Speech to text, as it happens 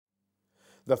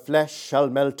The flesh shall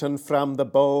melten from the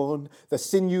bone, the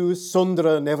sinews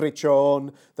sunderen every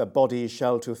chone, the body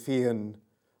shall to fean.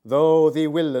 Though thee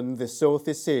willen this oath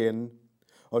is saying,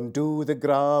 undo the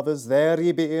graves there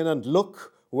ye been, and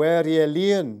look where ye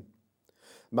lean.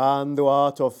 Man, thou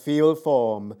art of feeble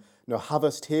form, no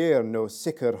havest here no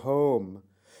sicker home.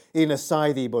 In a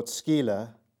sigh thee but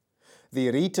skila, the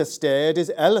rita stead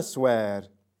is elsewhere.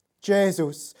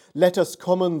 Jesus, let us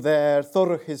come there,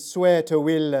 thur his swear to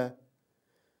will.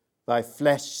 Thy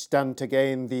flesh stand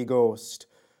again thee ghost,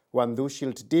 when thou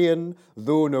shalt dean,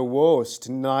 thou no wost,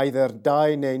 neither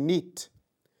die ne neat.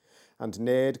 And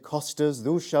ned costas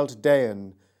thou shalt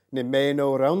dein, ne may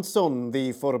no ransom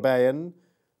thee forbeien,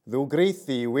 thou grief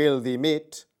thee will thee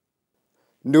meet.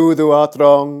 Nu thou art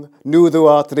wrong, nu thou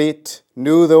art right,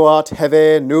 nu thou art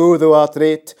heavy, nu thou art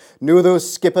right, nu thou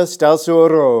skippest also a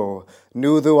row,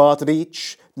 nu thou art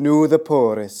rich, nu the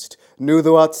poorest, nu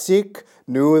thou art sick,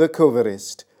 nu the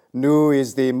coverest, nu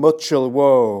is thee muchel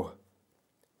woe.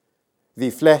 The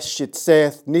flesh it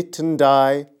saith knit and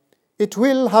die, it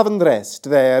will haven rest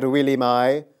there, willie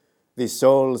my. The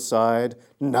soul sighed,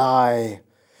 Nigh.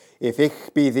 If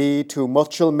ich be thee too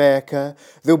muchel maker,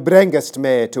 thou bringest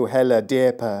me to helle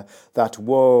deeper, that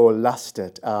woe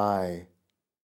lasted aye.